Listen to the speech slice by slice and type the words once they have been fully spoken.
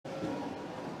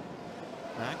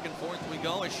Back and forth we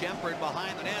go as Shepard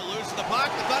behind the net, loses the puck,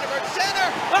 the Thunderbirds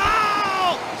center.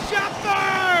 Oh!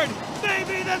 Shepard!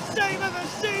 Maybe the save of the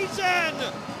season!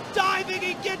 Diving,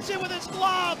 he gets it with his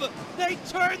glove. They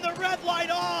turn the red light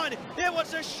on. It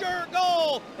was a sure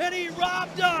goal, and he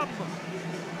robbed them.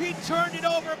 He turned it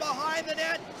over behind the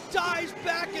net, dives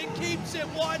back and keeps it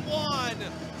 1-1.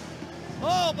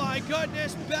 Oh my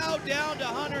goodness, bow down to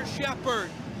Hunter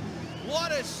Shepard.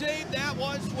 What a save that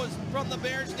was from the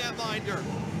Bears netminder.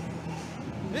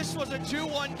 This was a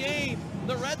 2-1 game.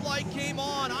 The red light came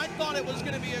on. I thought it was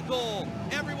going to be a goal.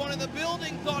 Everyone in the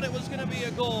building thought it was going to be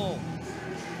a goal.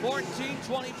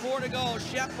 14:24 to go.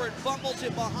 Shepard fumbles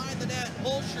it behind the net.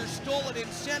 Holscher stole it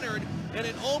and centered, and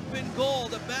an open goal.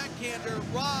 The backhander,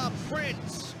 Rob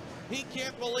Prince. He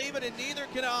can't believe it, and neither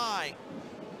can I.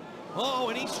 Oh,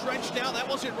 and he stretched out. That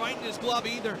wasn't right in his glove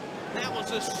either. That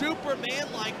was a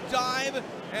Superman-like dive,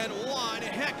 and one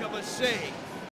heck of a save.